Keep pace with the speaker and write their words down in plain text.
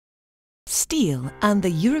Steel and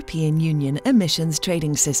the European Union Emissions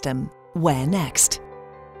Trading System. Where next?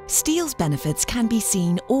 Steel's benefits can be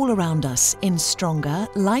seen all around us in stronger,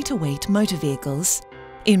 lighter weight motor vehicles,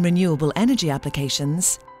 in renewable energy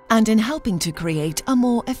applications, and in helping to create a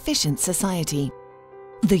more efficient society.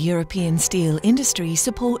 The European steel industry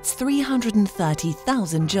supports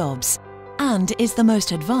 330,000 jobs and is the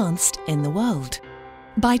most advanced in the world.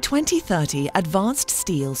 By 2030, advanced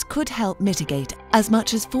steels could help mitigate as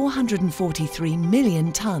much as 443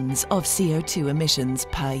 million tonnes of CO2 emissions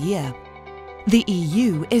per year. The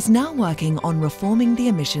EU is now working on reforming the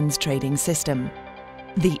emissions trading system.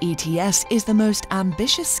 The ETS is the most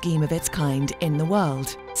ambitious scheme of its kind in the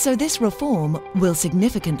world, so this reform will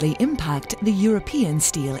significantly impact the European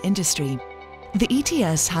steel industry. The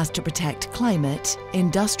ETS has to protect climate,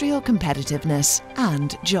 industrial competitiveness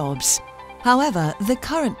and jobs. However, the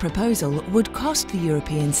current proposal would cost the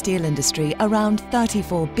European steel industry around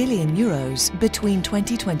 €34 billion between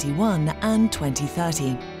 2021 and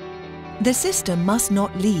 2030. The system must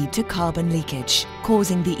not lead to carbon leakage,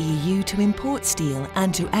 causing the EU to import steel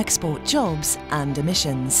and to export jobs and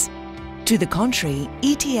emissions. To the contrary,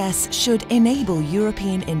 ETS should enable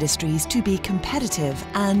European industries to be competitive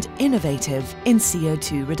and innovative in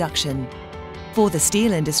CO2 reduction. For the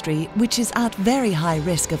steel industry, which is at very high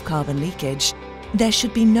risk of carbon leakage, there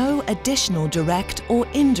should be no additional direct or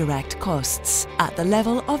indirect costs at the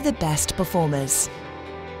level of the best performers.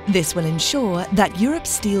 This will ensure that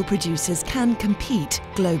Europe's steel producers can compete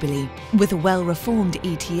globally. With a well-reformed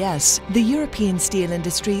ETS, the European steel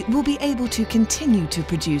industry will be able to continue to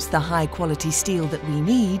produce the high-quality steel that we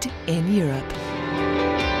need in Europe.